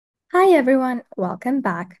Hi everyone, welcome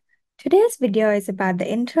back. Today's video is about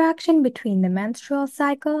the interaction between the menstrual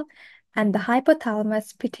cycle and the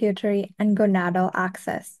hypothalamus-pituitary-and-gonadal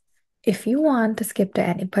axis. If you want to skip to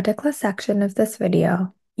any particular section of this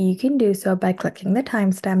video, you can do so by clicking the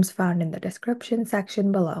timestamps found in the description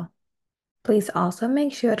section below. Please also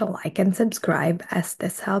make sure to like and subscribe as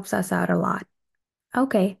this helps us out a lot.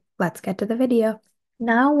 Okay, let's get to the video.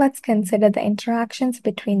 Now let's consider the interactions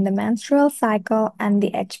between the menstrual cycle and the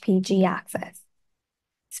HPG axis.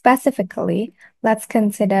 Specifically, let's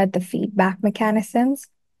consider the feedback mechanisms,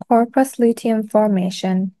 corpus luteum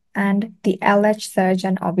formation, and the LH surge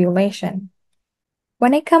and ovulation.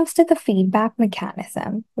 When it comes to the feedback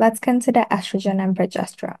mechanism, let's consider estrogen and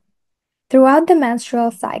progesterone. Throughout the menstrual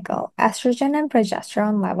cycle, estrogen and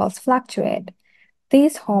progesterone levels fluctuate.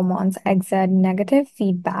 These hormones exert negative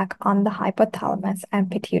feedback on the hypothalamus and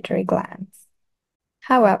pituitary glands.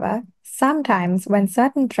 However, sometimes when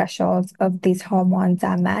certain thresholds of these hormones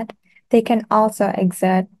are met, they can also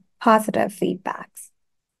exert positive feedbacks.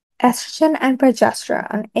 Estrogen and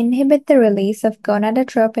progesterone inhibit the release of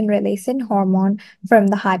gonadotropin-releasing hormone from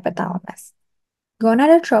the hypothalamus.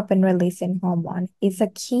 Gonadotropin-releasing hormone is a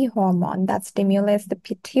key hormone that stimulates the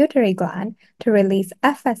pituitary gland to release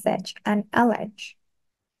FSH and LH.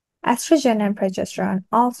 Estrogen and progesterone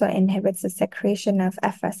also inhibits the secretion of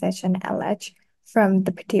FSH and LH from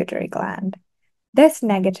the pituitary gland. This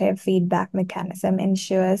negative feedback mechanism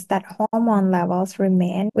ensures that hormone levels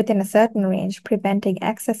remain within a certain range, preventing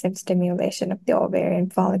excessive stimulation of the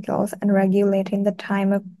ovarian follicles and regulating the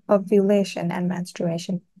time of ovulation and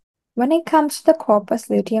menstruation. When it comes to the corpus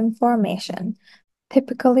luteum formation,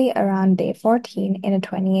 typically around day 14 in a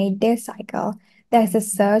 28-day cycle, there's a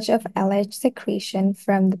surge of LH secretion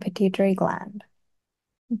from the pituitary gland.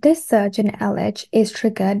 This surge in LH is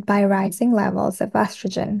triggered by rising levels of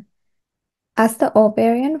estrogen. As the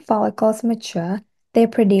ovarian follicles mature, they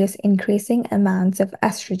produce increasing amounts of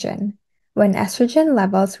estrogen. When estrogen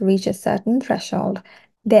levels reach a certain threshold,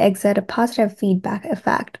 they exert a positive feedback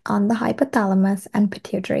effect on the hypothalamus and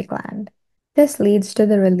pituitary gland. This leads to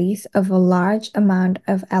the release of a large amount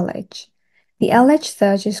of LH. The LH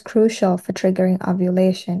surge is crucial for triggering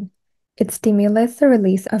ovulation. It stimulates the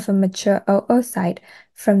release of a mature oocyte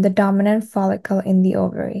from the dominant follicle in the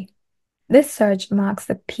ovary. This surge marks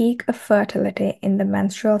the peak of fertility in the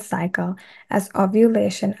menstrual cycle, as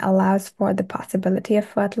ovulation allows for the possibility of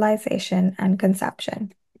fertilization and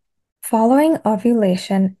conception. Following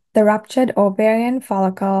ovulation, the ruptured ovarian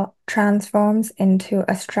follicle transforms into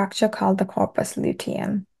a structure called the corpus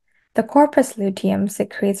luteum. The corpus luteum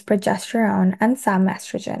secretes progesterone and some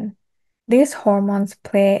estrogen. These hormones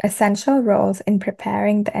play essential roles in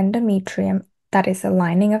preparing the endometrium, that is the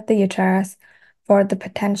lining of the uterus, for the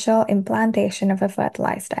potential implantation of a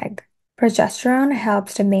fertilized egg. Progesterone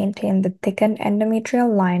helps to maintain the thickened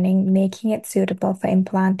endometrial lining, making it suitable for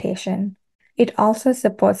implantation. It also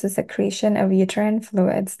supports the secretion of uterine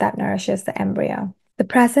fluids that nourishes the embryo. The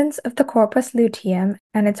presence of the corpus luteum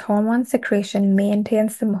and its hormone secretion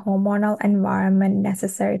maintains the hormonal environment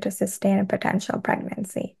necessary to sustain a potential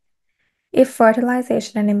pregnancy. If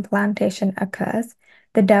fertilization and implantation occurs,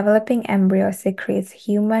 the developing embryo secretes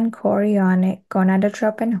human chorionic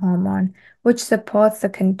gonadotropin hormone, which supports the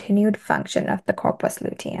continued function of the corpus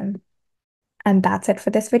luteum. And that's it for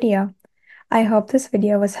this video. I hope this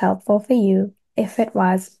video was helpful for you. If it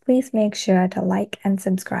was, please make sure to like and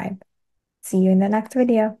subscribe. See you in the next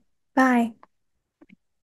video. Bye.